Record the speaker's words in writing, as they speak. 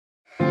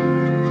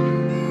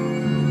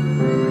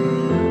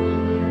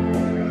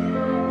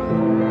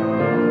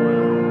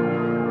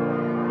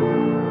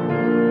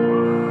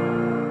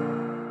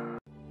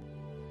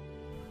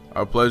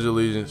I pledge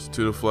allegiance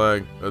to the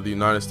flag of the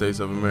United States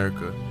of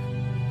America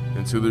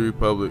and to the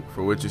republic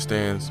for which it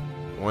stands,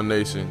 one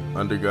nation,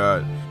 under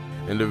God,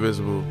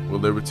 indivisible,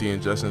 with liberty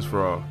and justice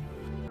for all.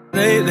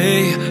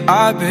 Lately,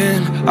 I've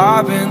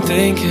been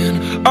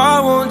thinking, I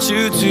want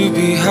you to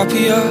be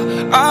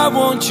happier, I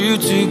want you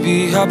to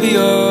be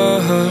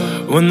happier.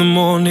 When the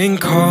morning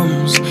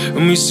comes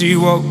and we see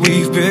what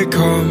we've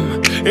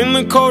become, in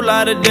the cold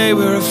light of day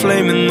we're a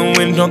flame in the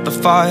wind, not the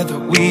fire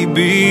that we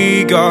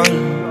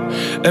begun.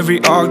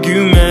 Every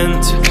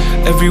argument,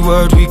 every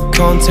word we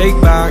can't take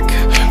back,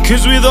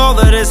 'cause with all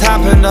that has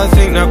happened I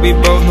think that we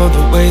both know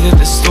the way that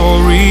the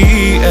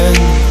story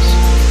ends.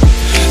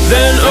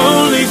 Then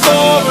only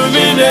for a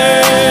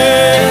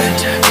minute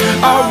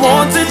I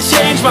want to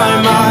change my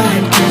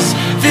mind, 'cause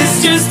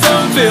this just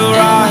don't feel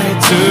right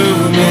to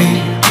me.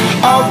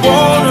 I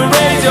wanna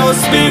raise your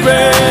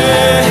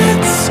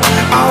spirits,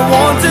 I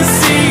want to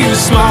see you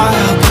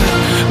smile,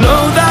 but no,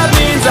 that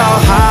means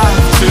I'll have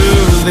to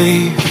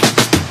leave.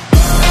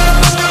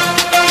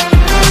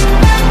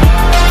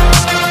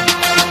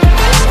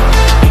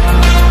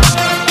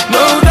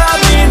 No, that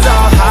means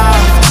I'll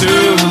have to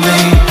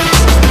leave.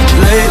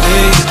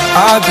 Lately,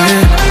 I've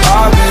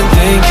been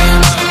thinking,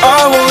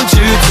 I want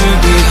you to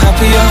be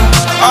happier,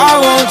 I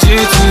want you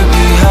to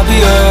be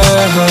happier.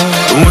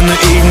 When the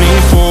evening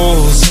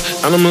falls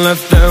and I'm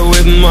left there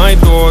with my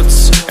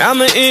thoughts, and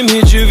the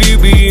image of you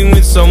being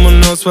with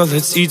someone else, well,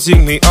 it's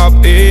eating me up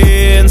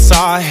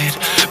inside.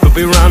 But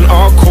we ran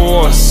our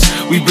course,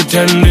 we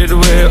pretended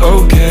we're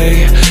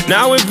okay.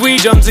 Now if we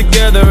jump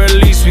together, at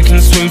least we can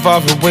swim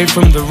far away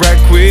from the wreck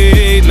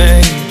we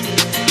made.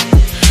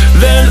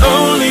 Then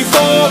only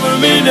for a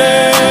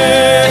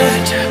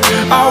minute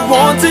I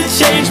want to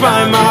change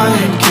my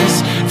mind, 'cause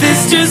this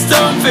just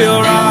don't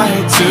feel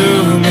right to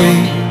me.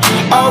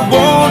 I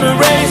wanna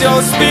raise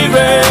your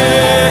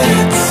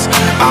spirits,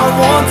 I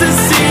want to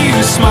see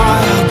you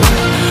smile, but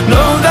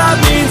no, that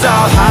means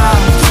I'll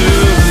have to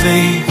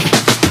leave.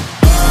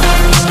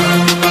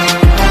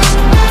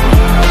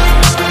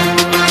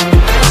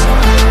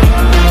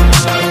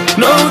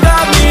 No,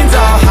 that means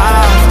I'll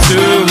have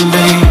to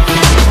leave.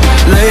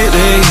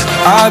 Lately,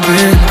 I've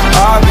been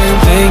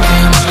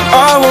thinking,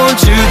 I want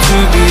you to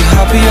be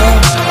happier,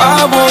 I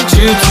want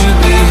you to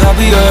be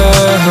happier.